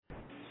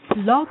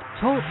Blog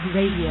Talk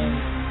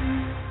Radio.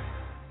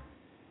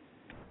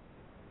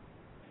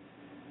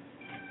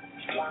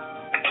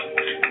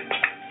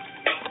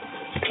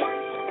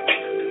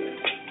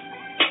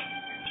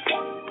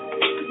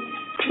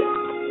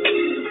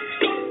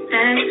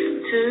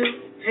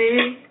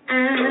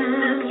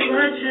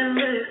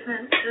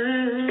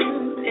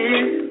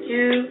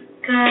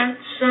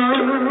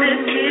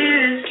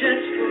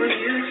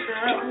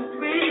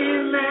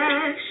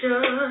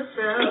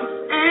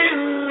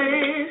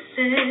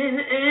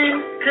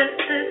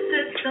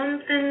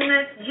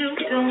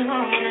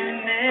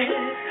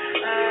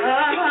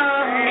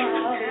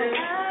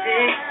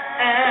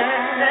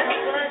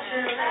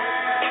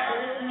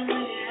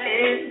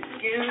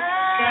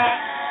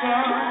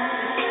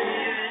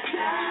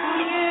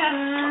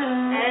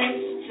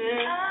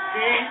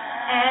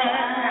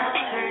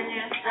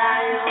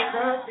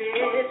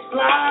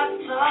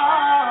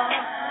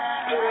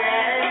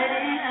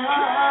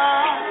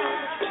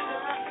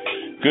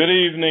 Good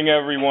evening,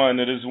 everyone.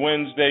 It is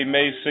Wednesday,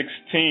 May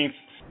 16th,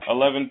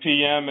 11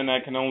 p.m., and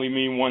that can only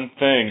mean one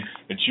thing,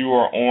 that you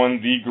are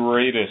on the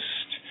greatest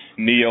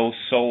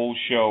neo-soul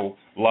show,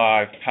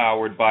 live,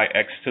 powered by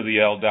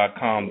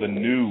xtotheL.com, the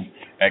new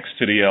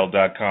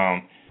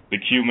xtotheL.com. The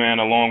Q-Man,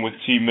 along with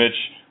T-Mitch,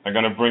 are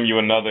going to bring you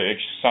another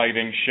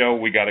exciting show.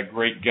 We got a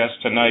great guest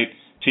tonight.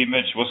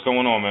 T-Mitch, what's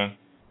going on, man?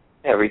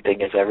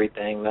 Everything is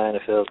everything, man.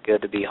 It feels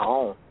good to be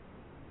home.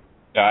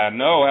 I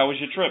know. How was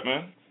your trip,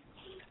 man?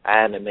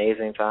 I had an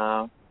amazing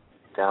time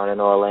down in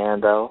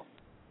Orlando,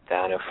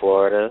 down in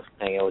Florida,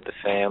 hanging with the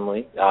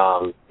family.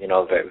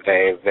 Very,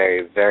 very,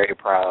 very, very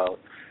proud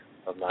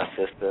of my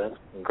sister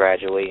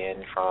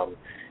graduating from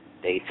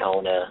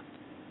Daytona.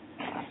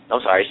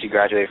 I'm sorry, she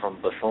graduated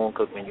from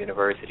Bethune-Cookman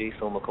University,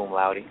 summa cum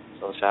laude.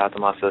 So shout out to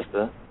my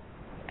sister.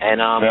 And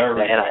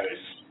very nice.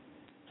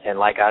 And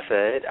like I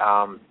said,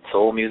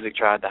 soul music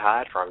tried to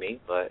hide from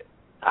me, but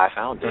I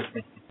found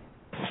it.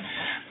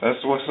 That's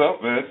what's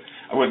up, man.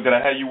 Did I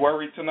have you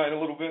worried tonight a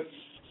little bit?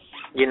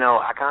 You know,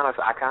 I kind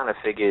of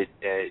figured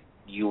that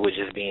you were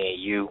just being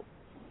you,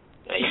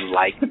 and you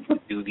like to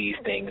do these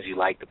things. You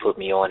like to put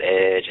me on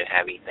edge and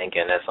have me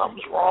thinking that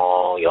something's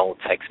wrong. You don't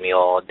text me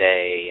all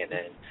day, and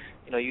then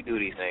you do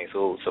these things.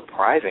 So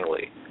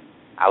surprisingly,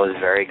 I was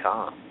very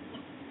calm.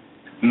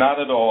 Not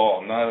at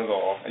all, not at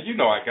all.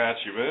 I got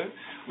you, man.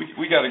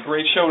 We got a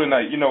great show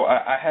tonight.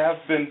 I have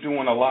been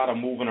doing a lot of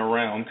moving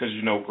around because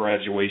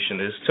graduation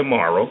is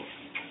tomorrow.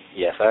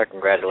 Yes, sir.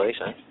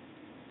 Congratulations.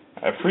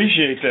 I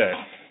appreciate that.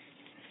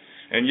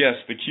 And yes,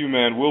 the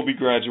Q-Man will be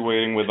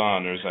graduating with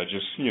honors. I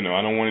just,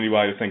 I don't want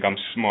anybody to think I'm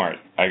smart.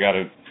 I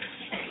gotta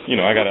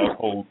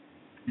uphold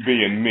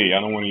being me. I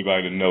don't want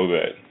anybody to know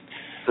that.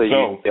 So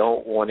you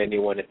don't want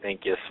anyone to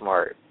think you're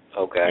smart.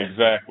 Okay.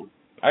 Exactly.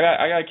 I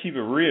gotta keep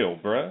it real,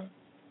 bruh.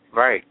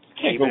 Right.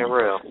 Keeping it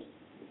real.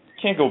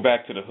 Can't go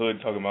back to the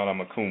hood talking about I'm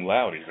a cum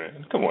laude,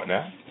 man. Come on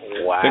now.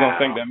 Wow. They're gonna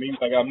think that means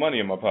I got money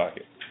in my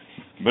pocket.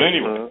 But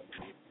anyway.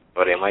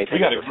 Or they might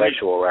think it's a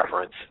sexual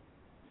reference.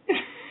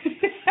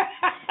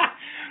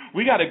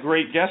 We got a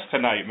great guest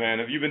tonight, man.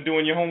 Have you been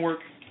doing your homework?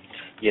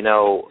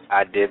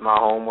 I did my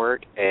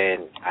homework,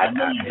 and I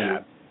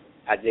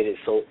did it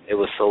so it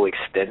was so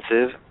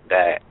extensive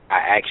that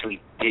I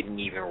actually didn't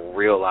even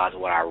realize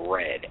what I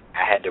read.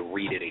 I had to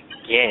read it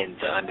again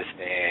to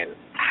understand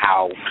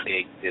how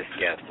big this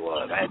guest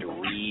was. I had to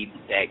read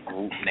that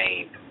group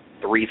name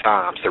 3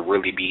 times to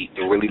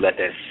really let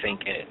that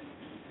sink in.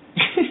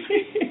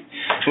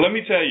 Let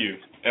me tell you,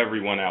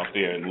 everyone out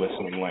there in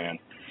listening land,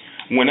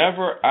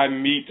 whenever I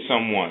meet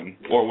someone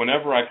or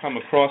whenever I come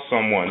across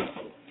someone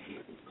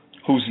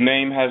whose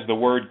name has the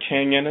word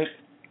King in it,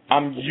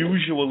 I'm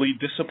usually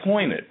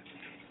disappointed.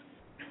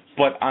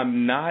 But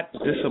I'm not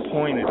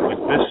disappointed with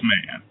this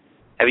man.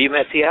 Have you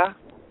met T.I.?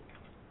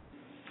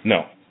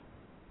 No.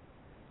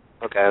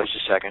 Okay, I was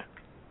just checking.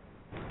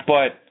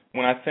 But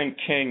when I think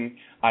King,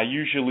 I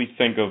usually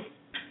think of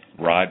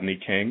Rodney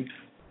King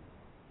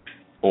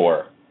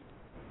or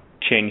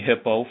King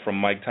Hippo from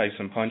Mike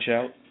Tyson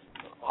Punch-Out.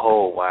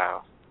 Oh,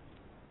 wow.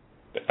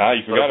 You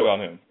forgot about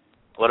him.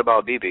 What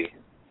about BB?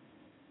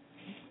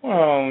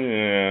 Well,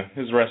 yeah,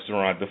 his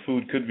restaurant, the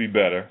food could be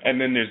better.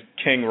 And then there's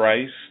King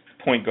Rice,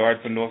 point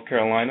guard for North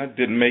Carolina,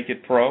 didn't make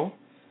it pro.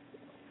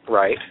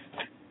 Right.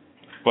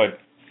 But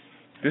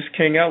this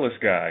King Ellis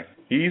guy,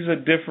 he's a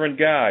different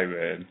guy,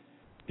 man.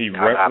 He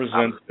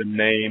represents the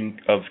name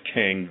of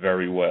King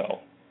very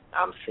well.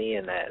 I'm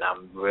seeing that, and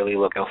I'm really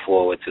looking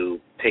forward to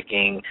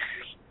picking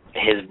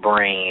his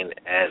brain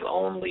as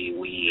only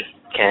we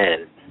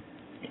can.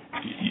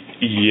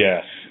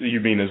 Yes, you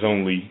mean as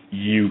only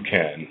you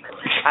can.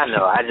 I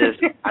know.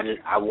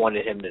 I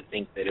wanted him to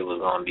think that it was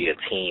going to be a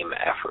team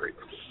effort.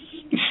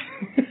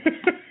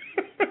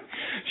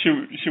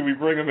 Should we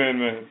bring him in,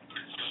 man?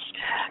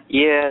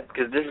 Yeah,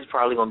 because this is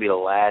probably going to be the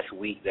last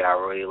week that I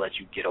really let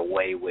you get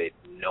away with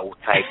no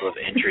type of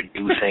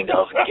introducing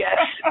of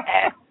guests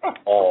at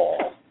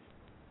all.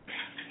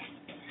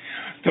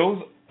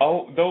 Those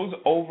those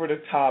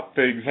over-the-top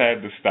things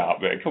had to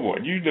stop, man. Come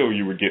on, you know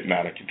you were getting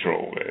out of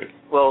control, man.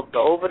 Well, the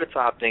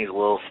over-the-top things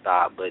will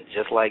stop, but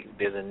just like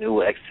there's a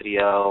new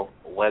XTL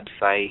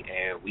website,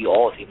 and we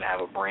all seem to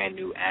have a brand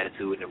new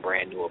attitude and a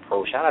brand new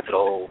approach. Shout out to the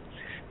whole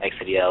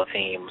XTL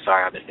team.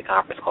 Sorry I missed the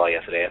conference call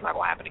yesterday. It's not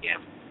going to happen again.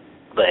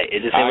 But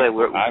it just seems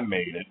I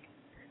made it.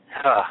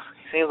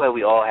 Seems like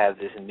we all have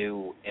this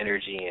new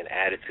energy and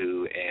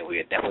attitude, and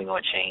we're definitely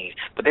going to change.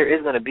 But there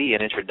is going to be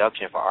an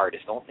introduction for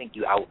artists. Don't think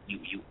you out of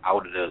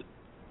the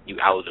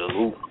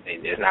loop.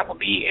 And there's not going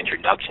to be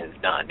introductions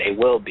done. They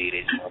will be.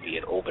 They just won't be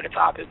as over the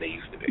top as they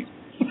used to be.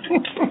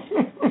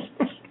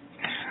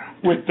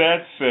 With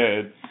that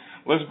said,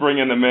 let's bring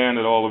in the man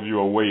that all of you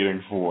are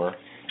waiting for.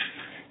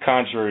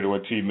 Contrary to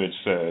what T. Mitch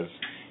says,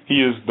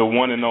 he is the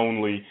one and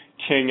only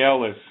King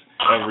Ellis.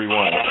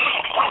 Everyone,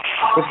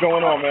 what's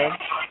going on, man?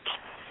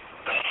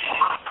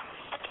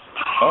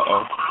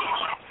 Uh-oh.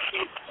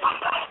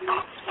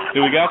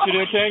 Do we got you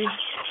there, King?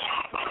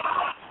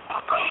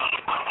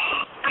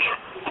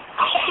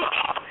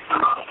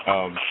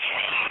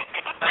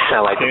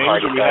 Sound like King, the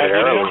party started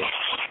early.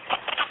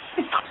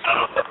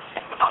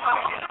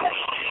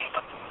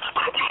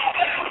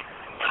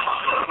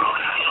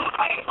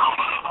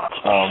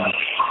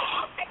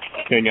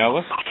 King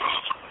Ellis?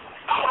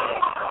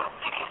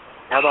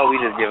 How about we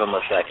just give him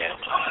a second?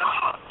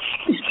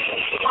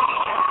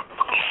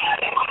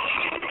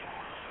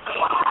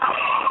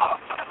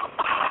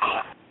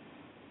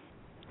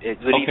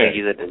 What do you think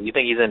he's in? You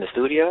think he's in the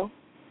studio?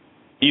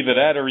 Either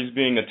that or he's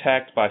being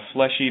attacked by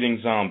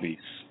flesh-eating zombies.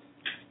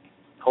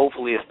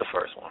 Hopefully it's the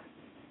first one.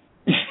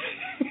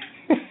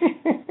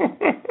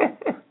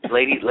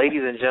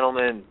 Ladies and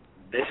gentlemen,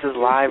 this is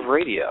live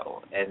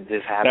radio, and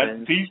this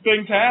happens. These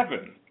things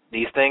happen.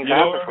 These things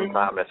happen from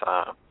time to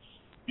time.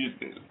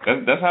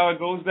 That's how it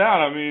goes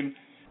down. I mean,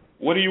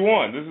 what do you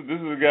want? This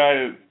is a guy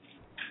that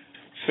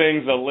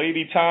sings "A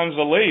Lady Times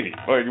a Lady."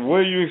 Like,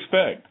 what do you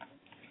expect?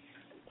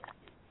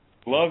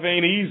 Love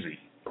ain't easy.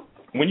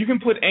 When you can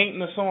put "ain't" in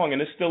the song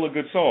and it's still a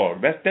good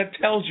song, that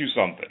tells you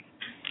something.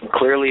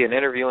 Clearly, an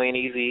interview ain't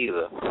easy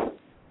either.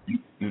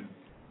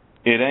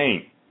 It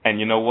ain't. And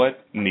you know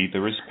what?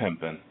 Neither is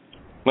pimping.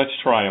 Let's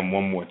try him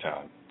one more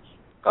time.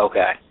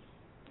 Okay.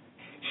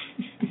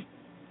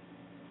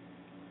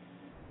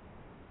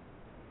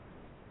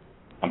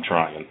 I'm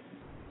trying.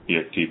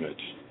 Here, T.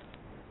 Mitch.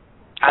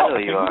 I know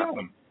you are.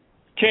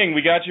 King,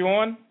 we got you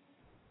on?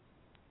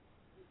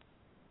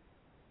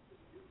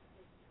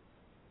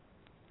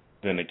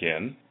 Then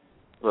again.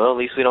 Well, at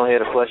least we don't hear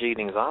the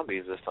flesh-eating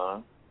zombies this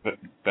time.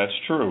 That's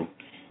true.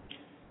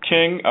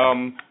 King,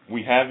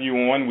 we have you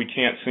on. We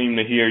can't seem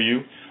to hear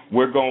you.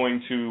 We're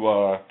going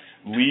to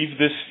leave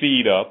this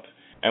feed up,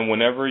 and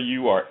whenever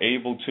you are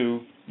able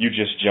to, you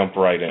just jump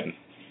right in.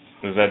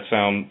 Does that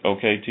sound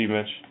okay, T.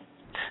 Mitch?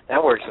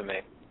 That works for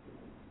me.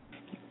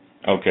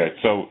 Okay,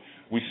 so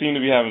we seem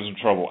to be having some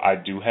trouble. I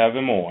do have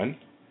him on,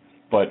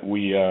 but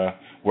we're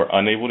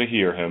unable to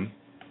hear him.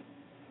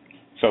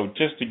 So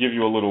just to give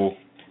you a little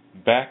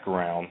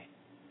background,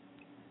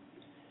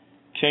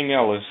 King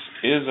Ellis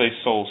is a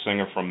soul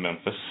singer from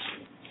Memphis,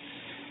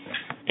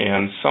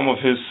 and some of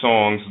his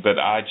songs that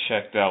I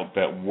checked out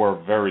that were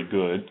very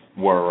good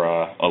were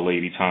A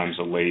Lady Times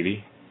a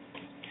Lady,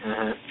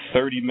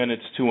 30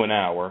 Minutes to an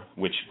Hour,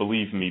 which,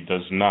 believe me,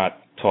 does not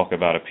talk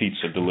about a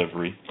pizza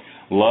delivery,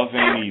 Love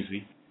Ain't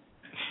Easy,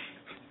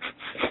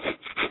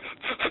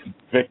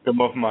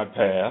 Victim of My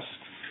Past.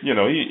 You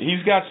know,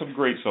 he's got some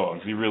great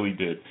songs. He really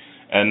did.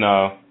 And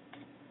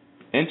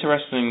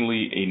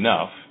interestingly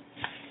enough,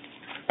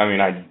 I mean,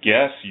 I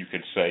guess you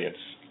could say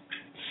it's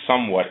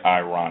somewhat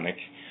ironic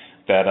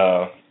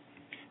that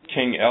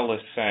King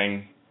Ellis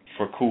sang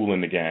for Kool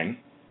and the Gang,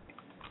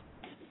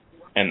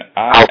 and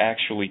I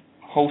actually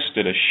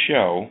hosted a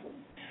show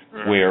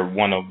where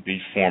one of the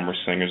former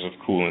singers of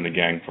Kool and the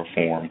Gang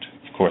performed.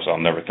 Of course, I'll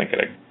never think of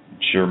it.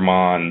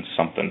 Jermon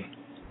something.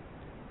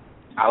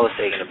 I was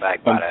taken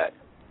aback by that.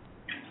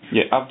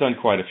 Yeah, I've done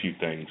quite a few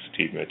things,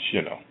 T. Mitch,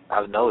 you know.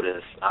 I've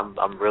noticed.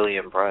 I'm really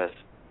impressed.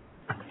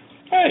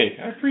 Hey,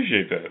 I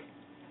appreciate that.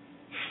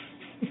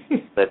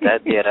 But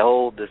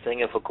the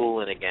singing for Kool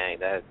and the Gang,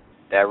 that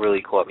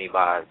really caught me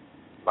by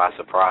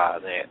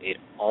surprise. And it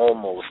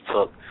almost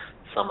took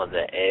some of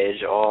the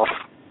edge off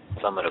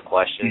some of the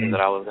questions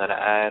that I was gonna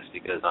ask,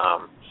 because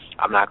I'm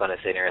not gonna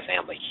sit there and say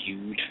I'm a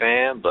huge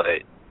fan,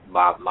 but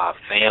my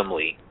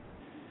family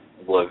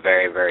were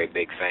very, very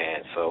big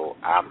fans, so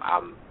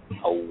I'm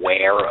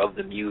aware of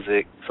the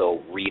music.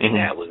 So reading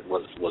that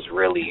was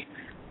really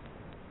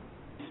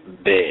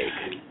big.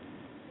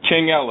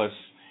 King Ellis,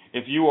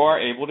 if you are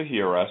able to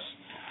hear us,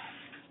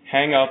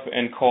 hang up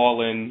and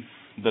call in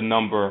the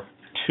number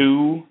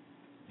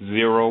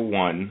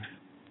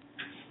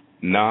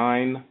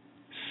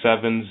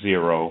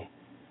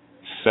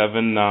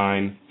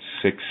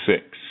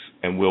 201-970-7966,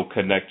 and we'll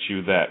connect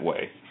you that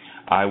way.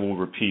 I will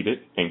repeat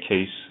it in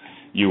case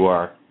you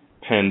are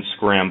pen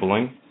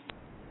scrambling.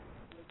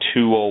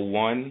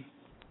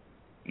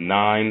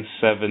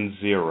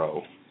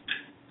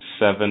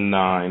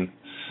 201-970-7966.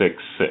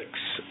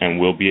 and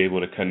we'll be able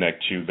to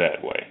connect you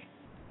that way.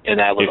 And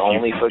that was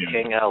only for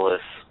King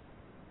Ellis.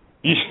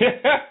 Yeah.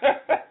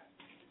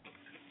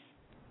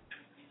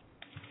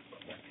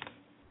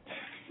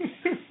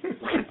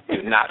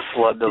 Do not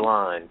flood the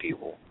line,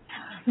 people.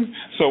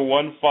 So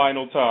one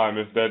final time,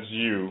 if that's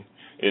you,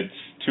 it's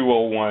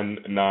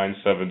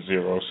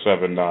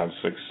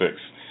 201-970-7966.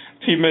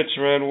 T. Mitch,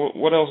 man,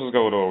 what else is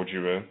going on with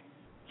you, man?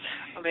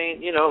 I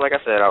mean, like I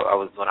said,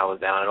 when I was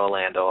down in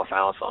Orlando, I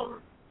found something.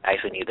 I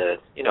actually need to,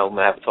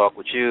 have a talk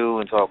with you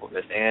and talk with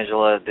Miss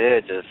Angela.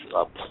 They're just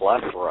a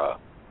plethora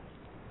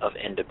of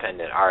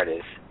independent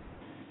artists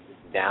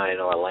down in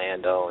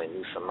Orlando and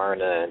New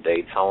Smyrna and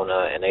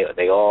Daytona, and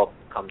they all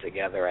come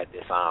together at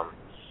this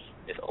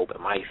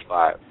open mic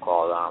spot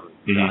called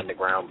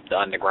the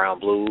Underground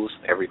Blues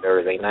every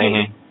Thursday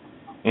night.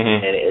 Mm-hmm.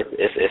 And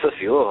it's a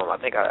few of them. I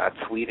think I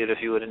tweeted a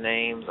few of the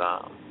names.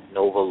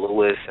 Nova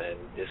Lewis and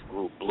this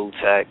group Blue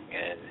Tech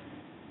and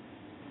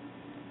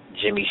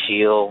Jimmy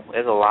Shield.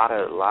 There's a lot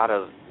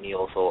of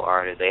neo soul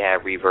artists. They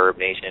have Reverb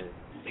Nation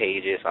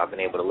pages, so I've been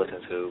able to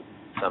listen to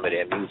some of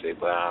their music.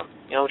 But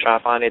trying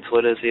to find their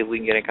Twitter, see if we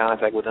can get in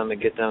contact with them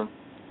and get them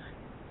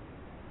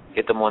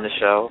on the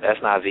show.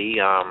 That's Not V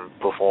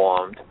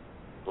performed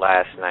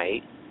last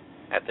night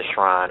at the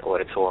Shrine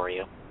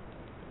Auditorium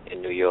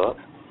in New York.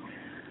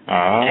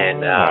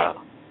 And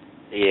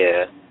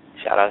yeah,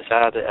 shout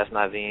out to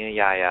S9V and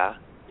Yaya.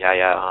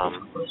 Yaya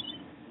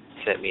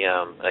sent me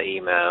an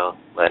email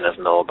letting us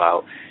know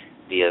about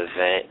the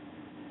event.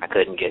 I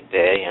couldn't get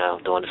there,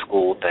 doing the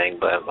school thing,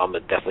 but I'm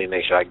gonna definitely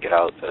make sure I get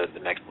out to the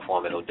next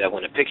performance.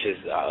 When the pictures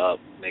are up,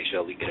 make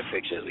sure we get a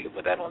picture. We can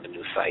put that on the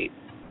new site.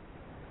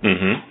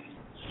 Mhm.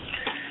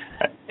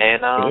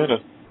 And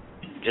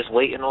just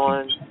waiting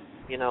on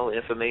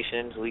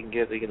information so we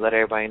can let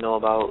everybody know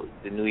about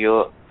the New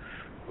York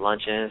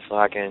luncheon, so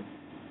I can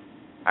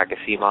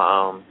see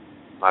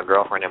my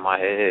girlfriend in my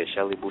head,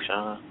 Shelly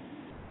Bouchon.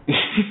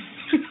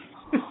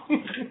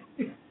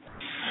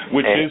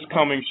 Which is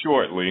coming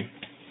shortly.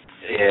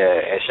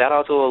 Yeah, and shout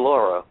out to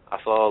Alora. I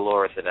saw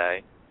Alora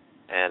today,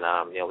 and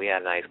we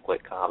had a nice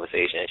quick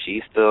conversation.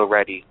 She's still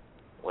ready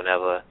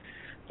whenever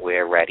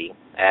we're ready,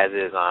 as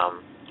is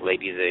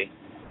Lady Z.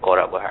 Caught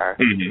up with her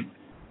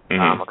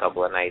a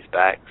couple of nights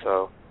back.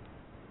 So,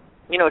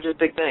 just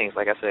big things.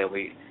 Like I said,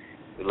 we're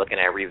looking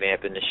at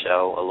revamping the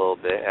show a little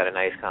bit. Had a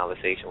nice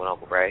conversation with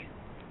Uncle Ray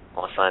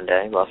on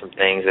Sunday about some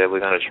things that we're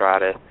going to try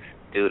to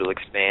do to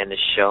expand the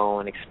show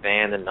and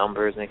expand the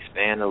numbers and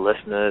expand the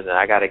listeners. And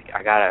I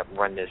gotta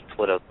run this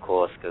Twitter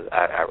course because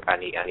I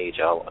need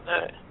y'all on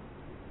that.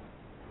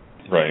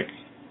 Right.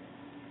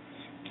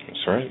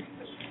 That's right.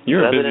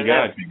 You're a busy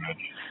guy, too much.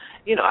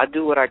 I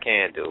do what I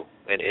can do.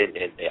 And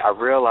I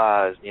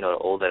realize, the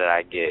older that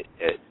I get,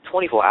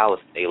 24 hours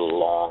is a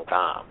long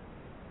time.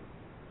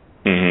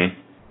 Mm-hmm.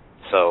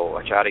 So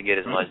I try to get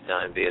as much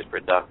done and be as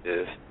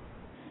productive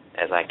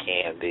as I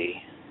can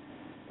be.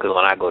 Because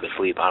when I go to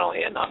sleep, I don't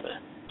hear nothing.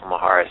 I'm a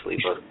hard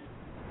sleeper.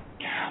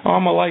 Oh,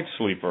 I'm a light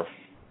sleeper.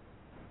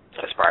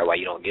 That's probably why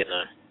you don't get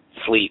none.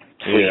 Sleep.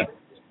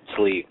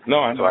 No,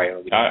 I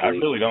I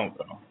really don't,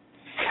 though.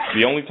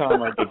 The only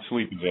time I get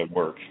sleep is at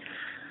work.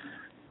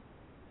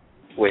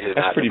 Which is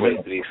not the place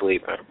to be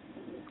sleeping.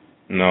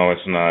 No,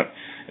 it's not.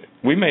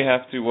 We may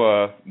have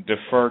to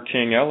defer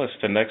King Ellis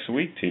to next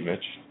week, T.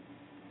 Mitch.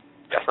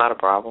 That's not a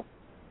problem.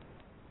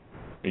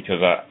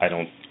 Because I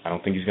don't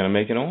think he's going to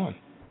make it on.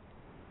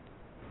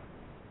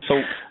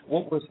 So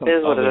what were some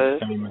other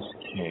famous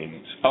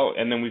kings? Oh,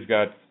 and then we've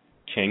got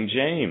King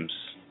James.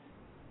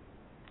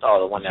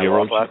 Oh, the one that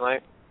lost last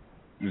night?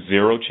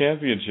 0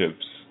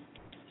 championships.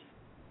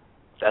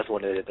 That's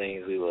one of the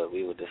things we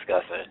were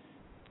discussing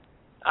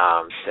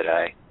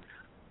today.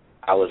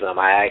 I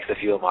asked a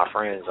few of my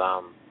friends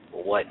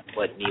what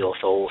neo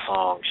soul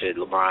song should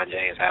LeBron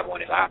James have on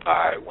his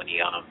iPod when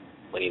he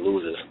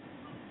loses.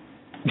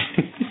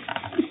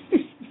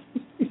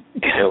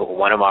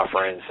 One of my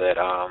friends said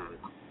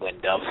When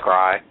Doves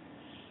Cry.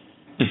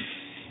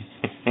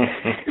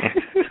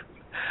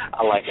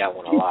 I like that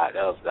one a lot.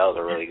 That was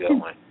a really good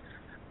one.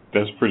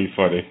 That's pretty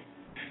funny.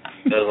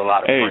 There's a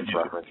lot of Prince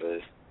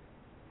references.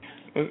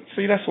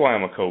 See, that's why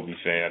I'm a Kobe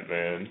fan,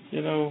 man.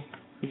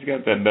 He's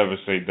got that never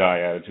say die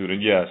attitude.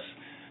 And yes,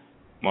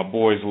 my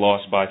boys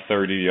lost by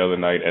 30 the other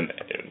night. And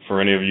for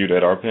any of you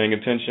that are paying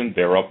attention,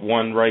 they're up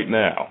 1 right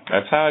now.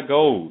 That's how it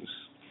goes.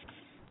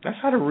 That's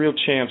how the real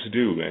champs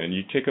do, man.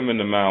 You kick them in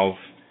the mouth,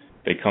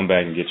 they come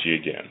back and get you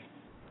again.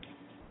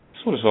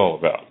 That's what it's all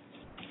about.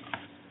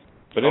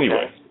 But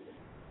anyway,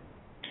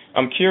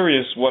 I'm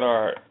curious what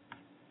our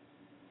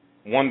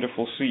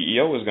wonderful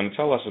CEO is going to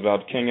tell us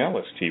about King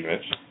Ellis, T.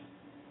 Mitch.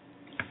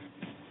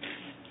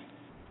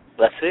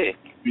 Let's see.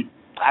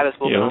 I haven't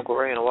spoken to Uncle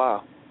Ray in a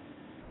while.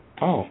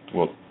 Oh,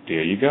 well,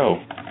 there you go.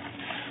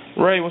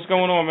 Ray, what's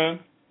going on, man?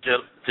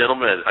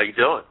 Gentlemen, how you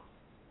doing?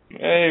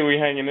 Hey, we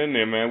hanging in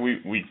there, man.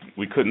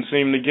 We couldn't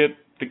seem to get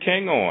the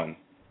king on.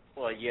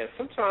 Well, yeah,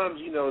 sometimes,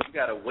 you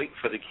got to wait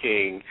for the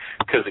king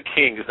because the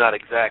king is not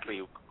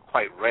exactly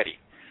quite ready.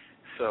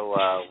 So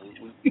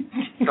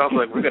sounds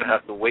like we're going to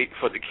have to wait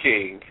for the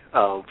King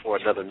for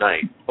another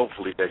night,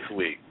 hopefully next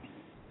week.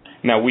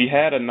 Now, we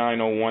had a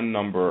 901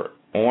 number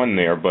on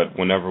there, but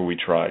whenever we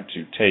tried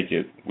to take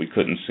it, we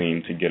couldn't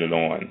seem to get it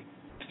on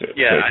to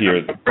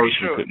hear the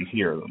person couldn't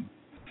hear them.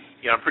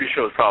 Yeah, I'm pretty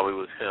sure it probably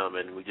was him,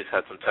 and we just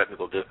had some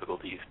technical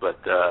difficulties, but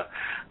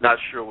not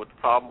sure what the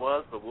problem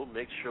was, but we'll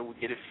make sure we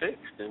get it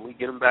fixed and we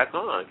get him back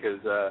on, because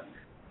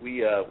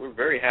we're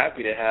very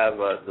happy to have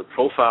the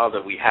profile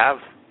that we have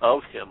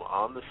of him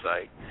on the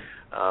site.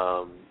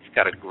 He's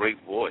got a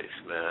great voice,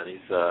 man.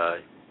 He's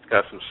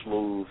got some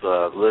smooth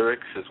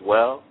lyrics as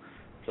well,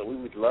 so we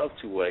would love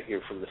to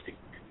hear from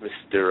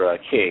Mr.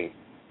 King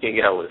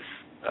Ellis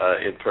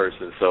in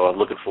person, so I'm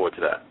looking forward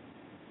to that.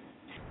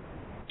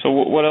 So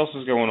what else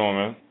is going on,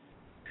 man?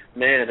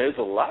 Man, there's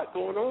a lot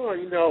going on.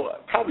 You know,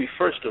 probably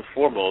first and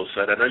foremost,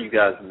 and I know you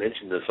guys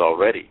mentioned this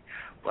already,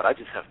 but I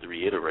just have to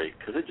reiterate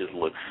because it just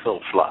looks so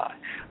fly.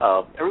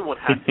 Everyone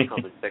has to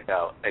come and check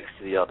out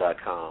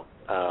xtdl.com.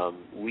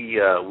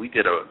 We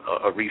did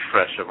a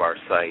refresh of our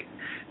site,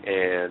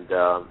 and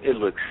it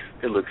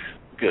looks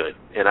good.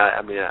 And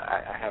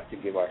I have to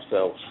give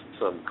ourselves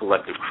some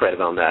collective credit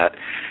on that,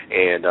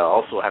 and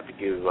also have to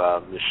give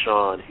Ms.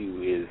 Shawn,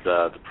 who is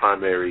the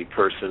primary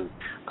person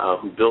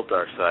who built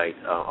our site,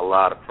 a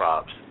lot of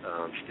props.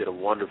 She did a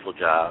wonderful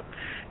job.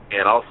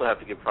 And I also have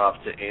to give props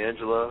to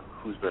Angela,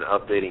 who's been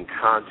updating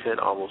content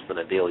almost on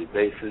a daily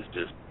basis,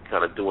 just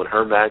kind of doing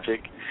her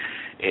magic.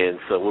 And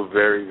so we're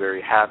very,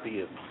 very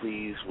happy and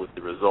pleased with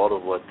the result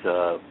of what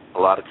a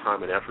lot of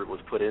time and effort was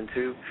put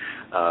into.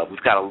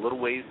 We've got a little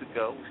ways to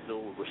go.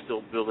 We're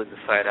still building the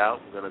site out.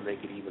 We're going to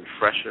make it even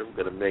fresher.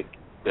 We're going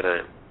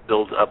to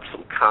build up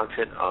some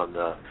content on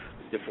the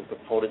different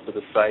components of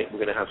the site. We're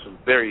going to have some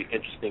very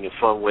interesting and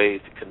fun ways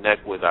to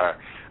connect with our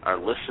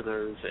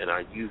listeners and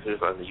our users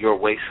on the Your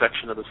Way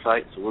section of the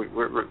site. So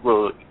we're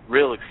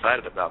real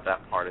excited about that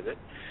part of it.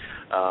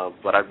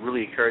 But I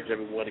really encourage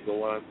everyone to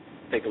go on,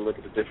 take a look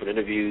at the different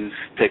interviews,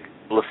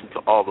 listen to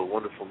all the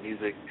wonderful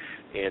music,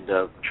 and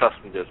trust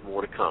me, there's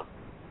more to come.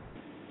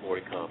 More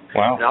to come.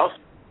 Wow. And I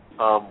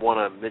also want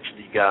to mention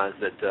to you guys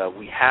that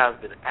we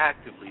have been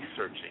actively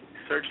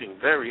searching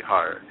very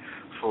hard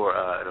for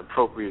an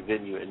appropriate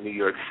venue in New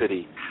York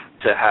City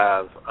to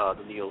have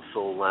the Neo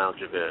Soul Lounge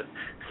event.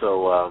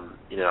 So,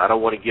 I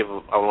don't want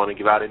to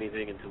give out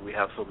anything until we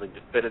have something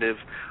definitive,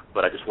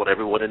 but I just want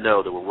everyone to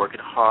know that we're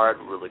working hard.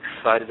 We're really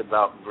excited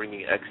about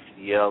bringing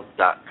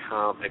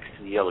xtdl.com,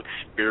 XTDL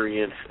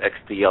experience,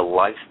 XTDL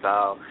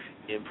lifestyle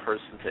in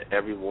person to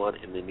everyone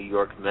in the New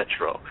York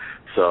Metro.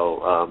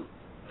 So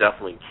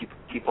definitely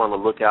keep on the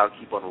lookout,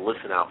 keep on the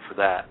listen out for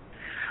that.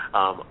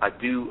 I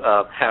do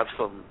have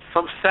some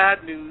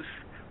sad news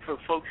for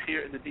folks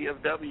here in the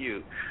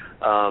DFW.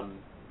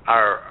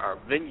 Our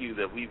venue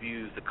that we've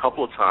used a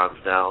couple of times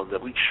now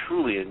that we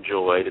truly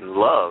enjoyed and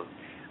loved,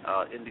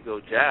 Indigo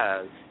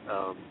Jazz,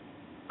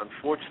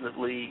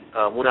 unfortunately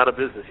went out of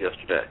business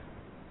yesterday.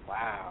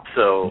 Wow.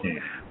 So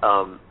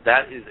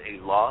that is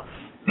a loss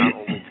not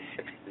only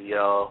to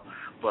XDL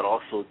but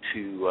also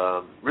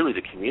to really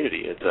the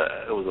community. It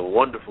was a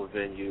wonderful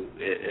venue.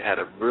 It had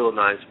a real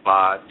nice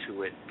vibe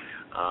to it.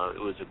 It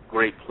was a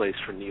great place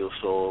for neo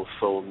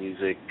soul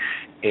music,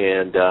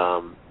 and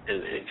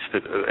it's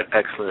an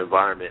excellent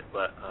environment.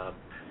 But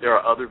there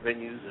are other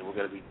venues, and we're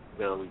going to be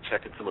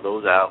checking some of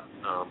those out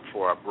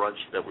for our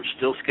brunch that we're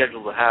still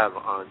scheduled to have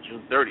on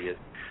June 30th.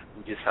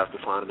 We just have to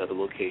find another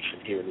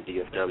location here in the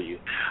DFW.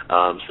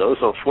 So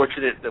it's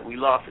unfortunate that we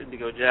lost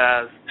Indigo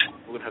Jazz.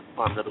 We're going to have to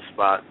find another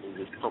spot and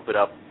just pump it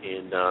up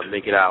and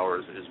make it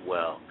ours as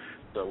well.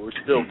 So we're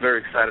still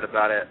very excited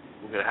about it.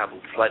 We're going to have a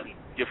slightly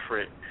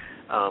different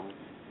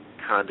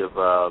kind of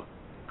a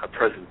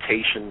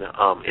presentation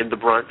in the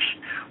brunch.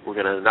 We're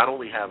going to not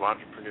only have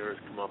entrepreneurs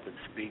come up and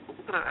speak, but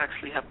we're going to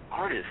actually have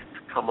artists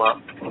come up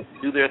and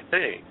do their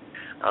thing.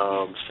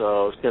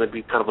 So it's going to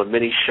be kind of a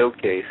mini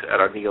showcase at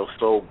our Neo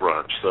Soul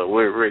brunch. So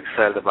we're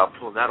excited about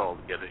pulling that all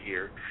together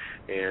here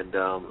and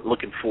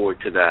looking forward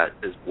to that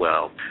as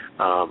well.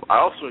 I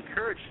also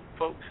encourage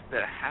folks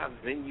that have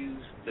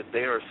venues that they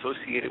are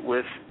associated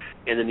with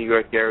in the New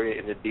York area,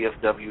 in the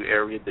DFW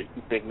area, that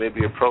you think may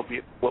be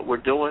appropriate for what we're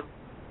doing.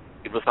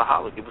 Give us a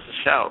holler, give us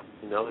a shout.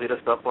 Hit us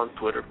up on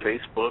Twitter,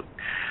 Facebook.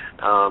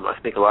 I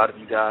think a lot of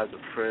you guys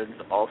are friends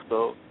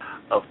also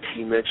of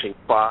T-Mitch and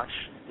Quash.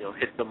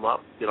 Hit them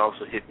up. You can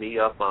also hit me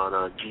up on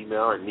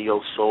Gmail at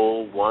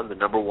neosoul1, the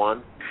number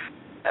 1,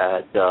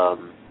 at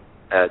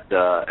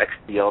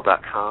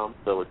xdl.com.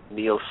 So it's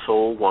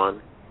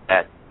neosoul1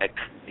 at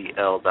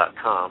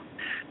xdl.com.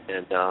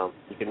 And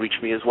you can reach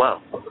me as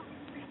well.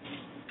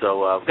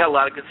 So we've got a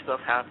lot of good stuff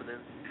happening.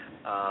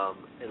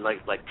 And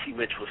like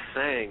T-Mitch was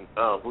saying,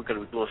 we're going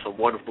to be doing some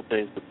wonderful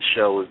things with the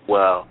show as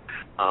well.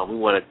 We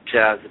want to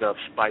jazz it up,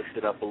 spice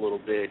it up a little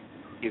bit,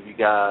 give you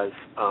guys,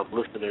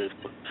 listeners,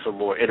 some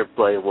more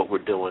interplay of what we're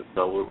doing.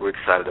 So we're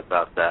excited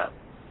about that.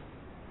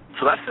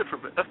 So that's it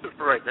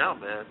for right now,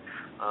 man.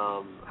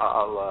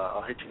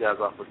 I'll hit you guys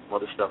off with some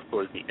other stuff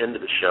towards the end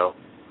of the show,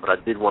 but I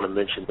did want to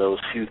mention those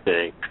few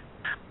things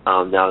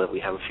now that we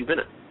have a few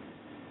minutes.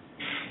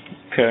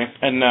 Okay.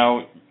 And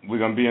now we're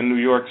going to be in New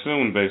York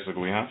soon,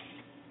 basically, huh?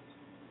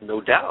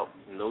 No doubt.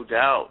 No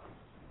doubt.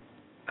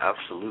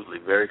 Absolutely.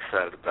 Very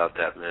excited about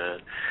that, man.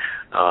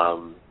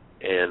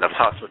 And I've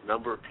talked to a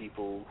number of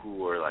people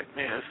who are like,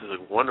 man, this is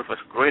a wonderful,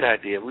 it's a great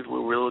idea. We're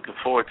really looking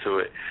forward to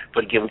it.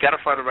 But again, we've got to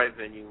find the right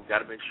venue. We've got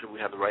to make sure we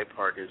have the right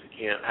partners. We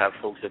can't have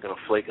folks that are going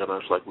to flake on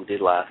us like we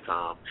did last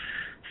time.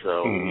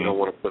 So we don't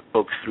want to put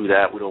folks through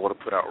that. We don't want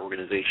to put our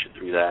organization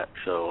through that.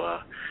 So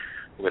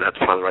we're going to have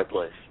to find the right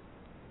place.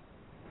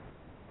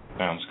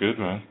 Sounds good,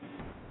 man.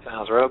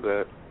 Sounds real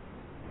good.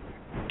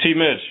 T.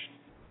 Mitch.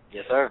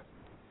 Yes, sir.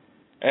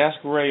 Ask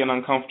Ray an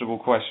uncomfortable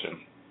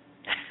question.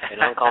 An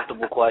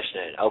uncomfortable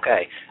question.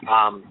 Okay.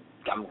 I'm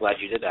glad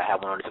you did that. I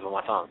have one on the tip of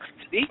my tongue.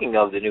 Speaking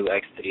of the new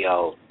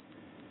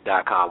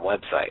XTL.com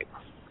website,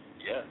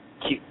 yeah.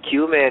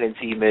 Q-Man and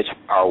T. Mitch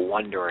are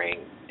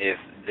wondering if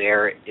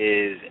there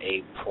is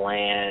a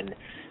plan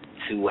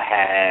to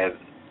have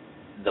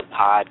the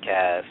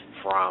podcast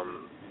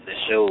from the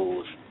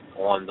shows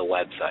on the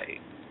website.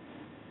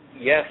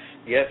 Yes,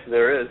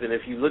 there is. And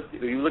if you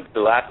look at the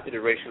last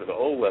iteration of the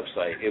old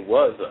website, it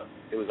was up.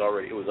 It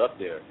was up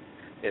there.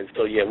 And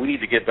so yeah, we need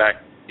to get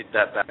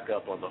that back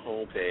up on the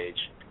homepage.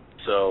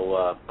 So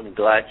I'm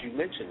glad you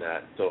mentioned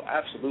that. So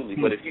absolutely.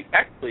 But if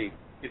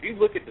you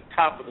look at the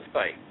top of the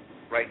site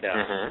right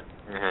now,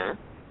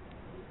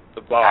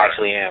 the bar. I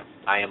actually am.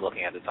 I am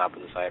looking at the top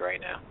of the site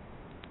right now.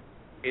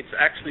 It's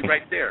actually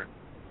right there.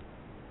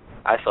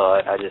 I saw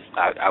it.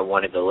 I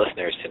wanted the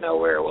listeners to know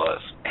where it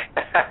was.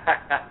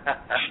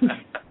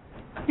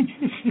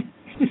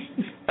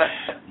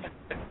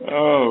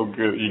 Oh,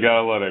 good. You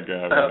gotta let it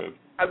go.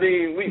 I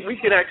mean, we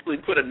could actually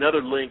put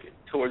another link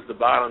towards the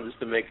bottom just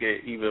to make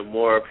it even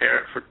more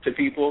apparent to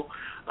people.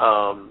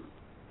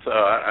 So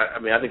I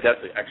mean, I think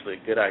that's actually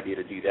a good idea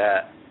to do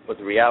that. But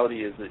the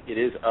reality is that it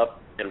is up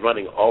and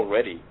running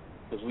already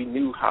because we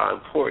knew how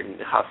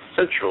important, how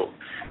central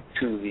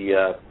to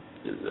the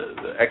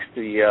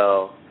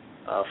XDL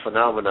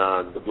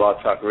phenomenon the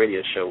Blog Talk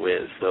Radio show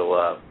is.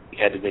 So we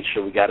had to make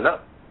sure we got it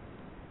up.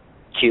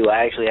 Q,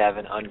 I actually have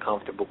an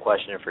uncomfortable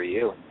question for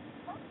you.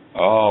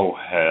 Oh,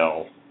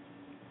 hell.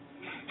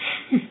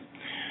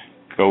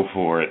 Go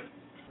for it.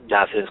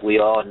 Now, since we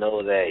all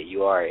know that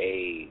you are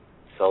a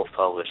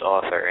self-published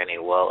author and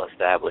a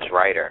well-established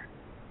writer,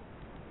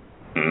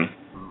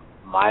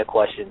 my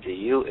question to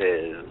you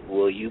is,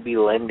 will you be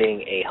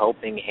lending a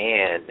helping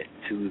hand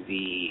to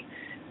the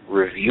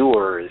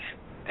reviewers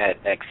at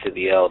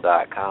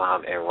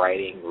XTL.com and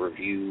writing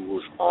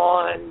reviews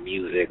on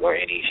music or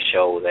any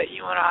show that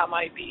you and I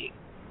might be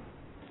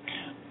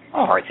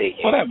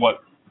partaking? Well,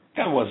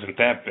 that wasn't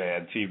that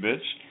bad,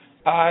 T-Bitch.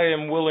 I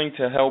am willing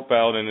to help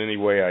out in any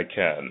way I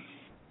can.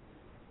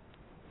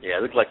 Yeah,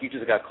 it looks like you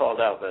just got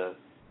called out, man.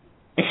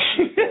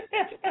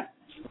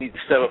 You need to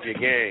step up your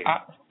game.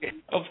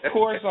 Of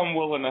course I'm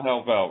willing to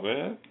help out,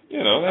 man.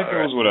 You know, that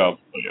goes without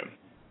saying.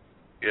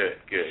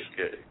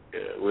 Good.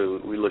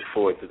 We look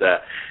forward to that.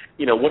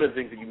 You know, one of the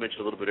things that you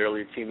mentioned a little bit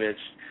earlier, T-Mitch,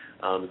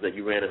 is that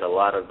you ran into a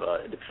lot of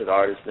independent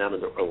artists down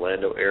in the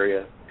Orlando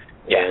area.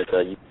 Yeah.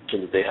 And you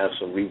mentioned that they have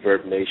some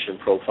Reverb Nation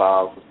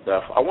profiles and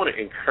stuff. I want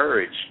to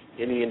encourage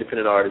any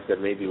independent artists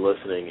that may be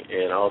listening,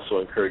 and I also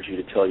encourage you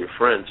to tell your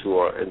friends who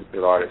are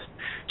independent artists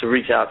to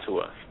reach out to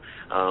us.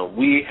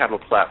 We have a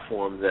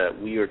platform that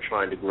we are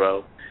trying to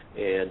grow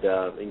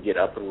and get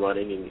up and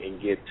running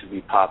and get to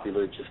be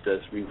popular just as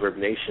Reverb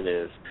Nation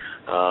is,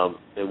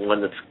 and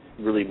one that's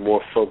really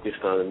more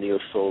focused on the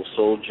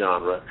neo-soul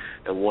genre,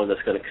 and one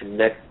that's going to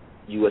connect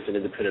you as an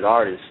independent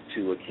artist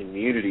to a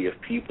community of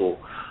people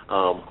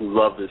who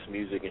love this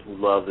music and who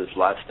love this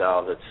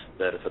lifestyle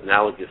that is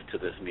analogous to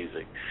this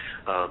music.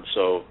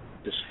 So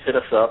just hit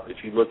us up.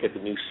 If you look at the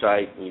new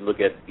site and you look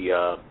at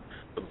the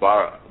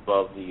bar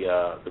above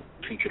the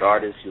featured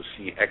artists, you'll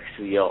see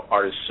XCL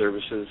Artist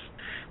Services.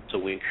 So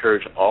we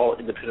encourage all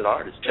independent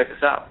artists, check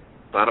us out.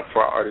 Sign up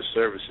for our artist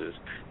services.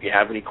 If you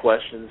have any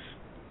questions,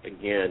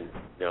 again,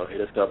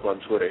 hit us up on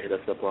Twitter, hit us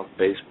up on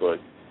Facebook,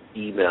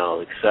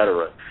 email,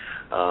 etc.,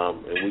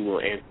 and we will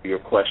answer your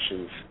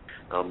questions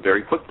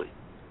very quickly.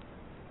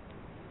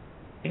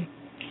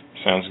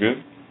 Sounds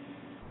good.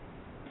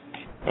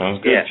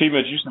 Yeah.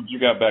 T-Mitch, you said you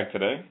got back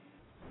today?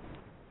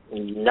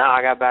 No,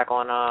 I got back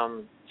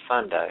on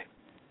Sunday.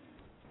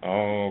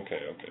 Oh, okay.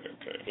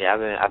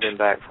 Yeah, I've been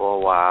back for a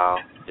while,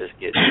 just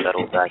getting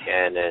settled back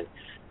in and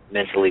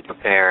mentally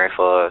preparing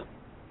for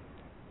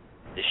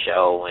the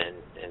show and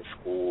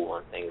school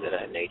and things of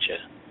that nature.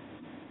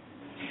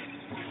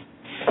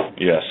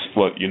 Yes.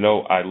 Look,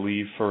 I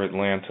leave for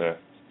Atlanta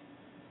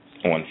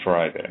on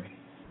Friday.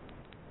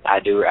 I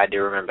do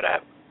remember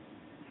that.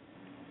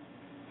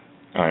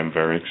 I am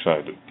very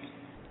excited.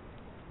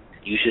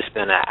 You should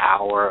spend an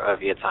hour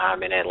of your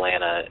time in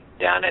Atlanta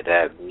down at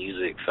that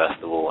music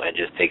festival and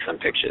just take some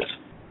pictures.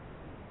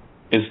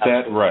 Is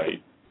that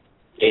right?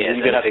 Yeah,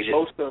 you gotta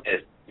post them.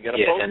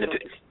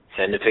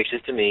 Send the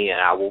pictures to me and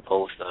I will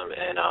post them,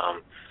 and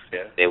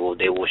they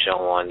will show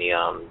on the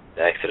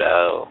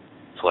XL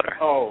Twitter.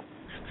 Oh,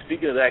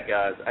 speaking of that,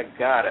 guys, I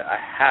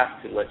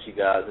have to let you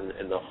guys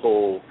and the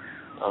whole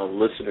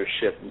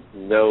listenership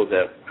know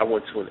that I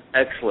went to an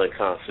excellent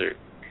concert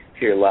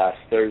here last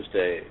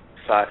Thursday.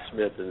 Cy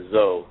Smith and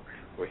Zoe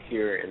were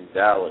here in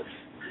Dallas,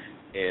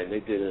 and they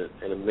did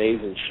an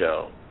amazing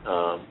show.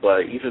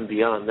 But even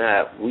beyond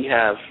that, we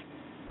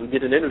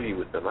did an interview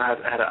with them. I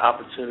had an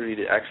opportunity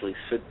to actually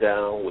sit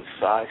down with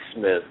Cy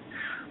Smith,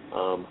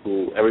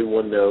 who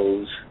everyone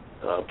knows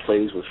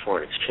plays with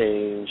Foreign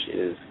Exchange,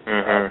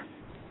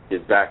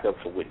 is backup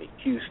for Whitney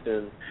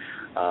Houston.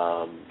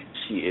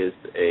 She is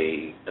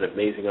an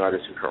amazing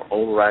artist in her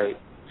own right.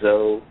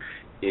 Zoe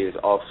is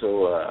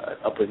also an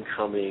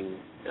up-and-coming,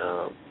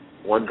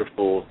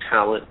 wonderful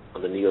talent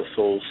on the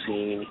neo-soul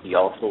scene. He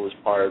also was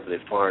part of the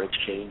Foreign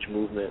Exchange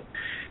movement,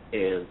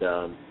 and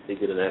they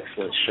did an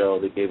excellent show.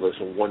 They gave us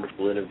a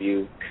wonderful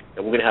interview,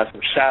 and we're going to have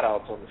some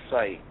shout-outs on the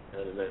site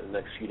in the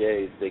next few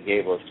days they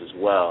gave us as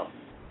well.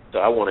 So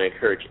I want to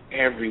encourage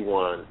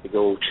everyone to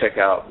go check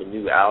out the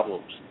new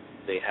albums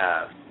they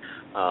have.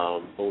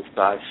 Both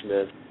Cy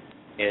Smith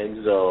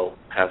and Zoe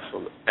have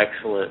some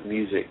excellent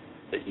music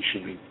that you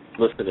should be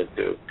listening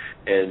to,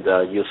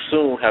 and you'll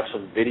soon have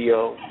some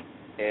video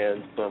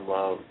and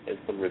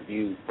some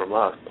reviews from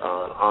us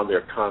on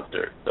their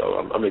concert. So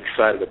I'm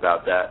excited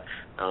about that.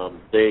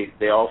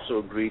 They also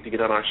agreed to get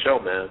on our show,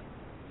 man,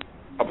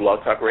 our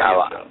Blog Talk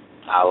Radio show.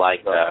 I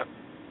like that.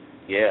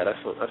 Yeah,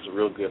 that's a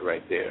real good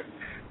right there.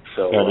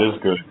 So that is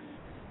good.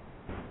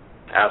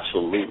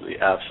 Absolutely.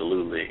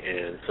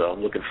 And so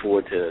I'm looking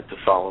forward to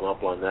following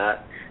up on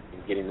that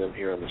and getting them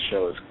here on the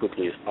show as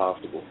quickly as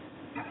possible.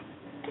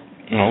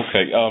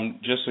 Okay.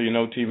 Just so you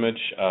know, T. Mitch,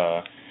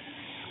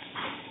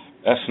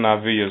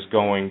 SNIV is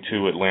going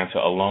to Atlanta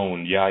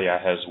alone. Yaya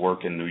has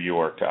work in New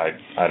York.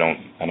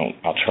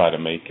 I'll try to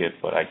make it,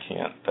 but I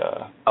can't.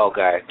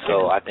 Okay,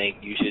 so I think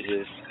you should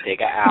just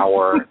take an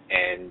hour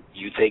and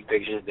you take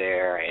pictures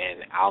there,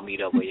 and I'll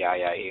meet up with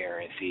Yaya here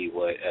and see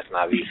what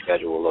SNIV's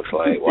schedule looks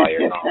like while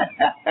you're gone.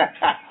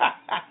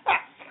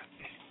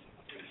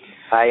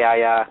 Hi,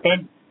 Yaya.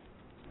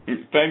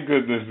 Thank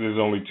goodness there's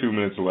only 2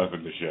 minutes left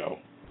in the show.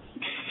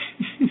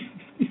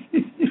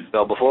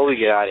 So before we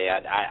get out of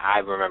here, I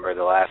remember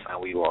the last time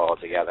we were all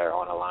together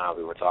on the line,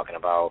 we were talking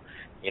about,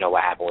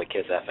 what happened with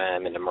KISS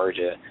FM and the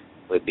merger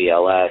with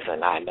BLS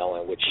and not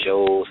knowing which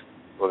shows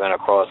were going to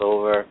cross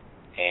over.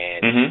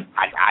 And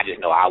I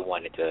just know I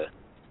wanted to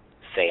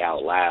say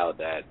out loud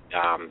that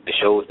the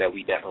shows that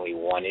we definitely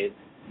wanted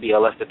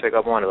BLS to pick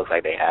up on, it looks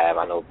like they have.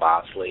 I know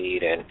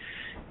Bobsled and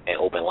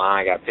Open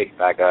Line got picked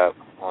back up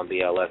on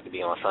BLS to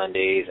be on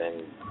Sundays,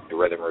 and the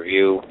Rhythm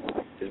Review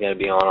is going to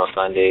be on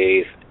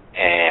Sundays.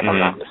 And if I'm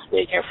not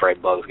mistaken,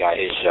 Fred Bugs got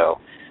his show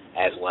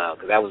as well,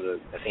 because that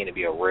seemed to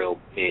be a real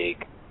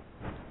big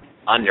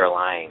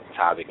underlying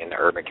topic in the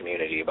urban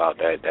community about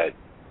that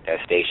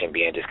station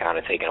being just kind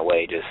of taken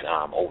away just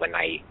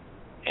overnight,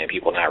 and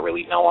people not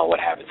really knowing what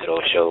happened to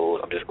those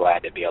shows. I'm just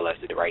glad that BLS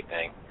did the right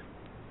thing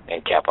and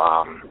kept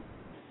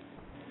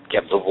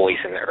the voice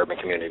in the urban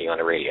community on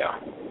the radio.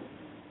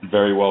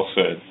 Very well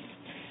said.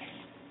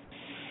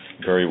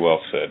 Very well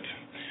said.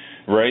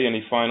 Ray,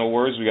 any final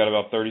words? We got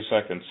about 30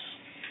 seconds.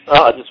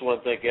 I just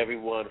want to thank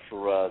everyone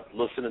for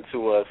listening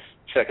to us,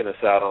 checking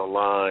us out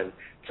online.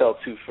 Tell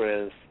 2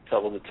 friends,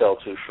 tell them to tell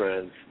 2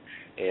 friends.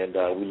 And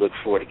we look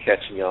forward to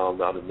catching you on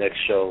the next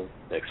show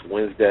next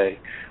Wednesday.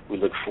 We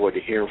look forward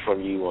to hearing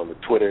from you on the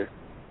Twitter,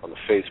 on the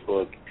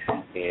Facebook,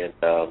 and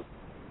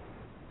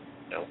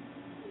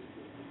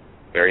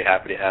very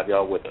happy to have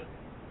y'all with us.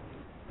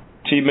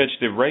 T. Mitch,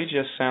 did Ray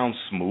just sound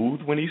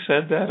smooth when he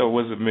said that, or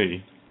was it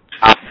me?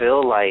 I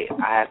feel like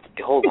I have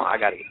to hold on.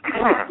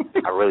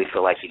 I really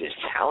feel like he just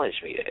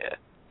challenged me there.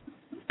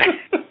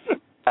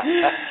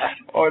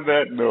 On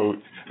that note,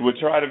 we'll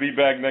try to be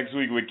back next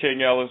week with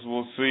King Ellis.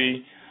 We'll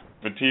see.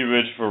 For T.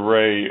 Mitch, for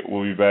Ray,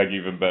 we'll be back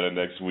even better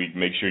next week.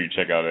 Make sure you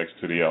check out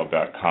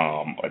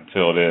x2dl.com.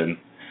 Until then,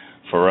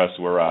 for us,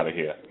 we're out of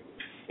here.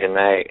 Good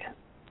night.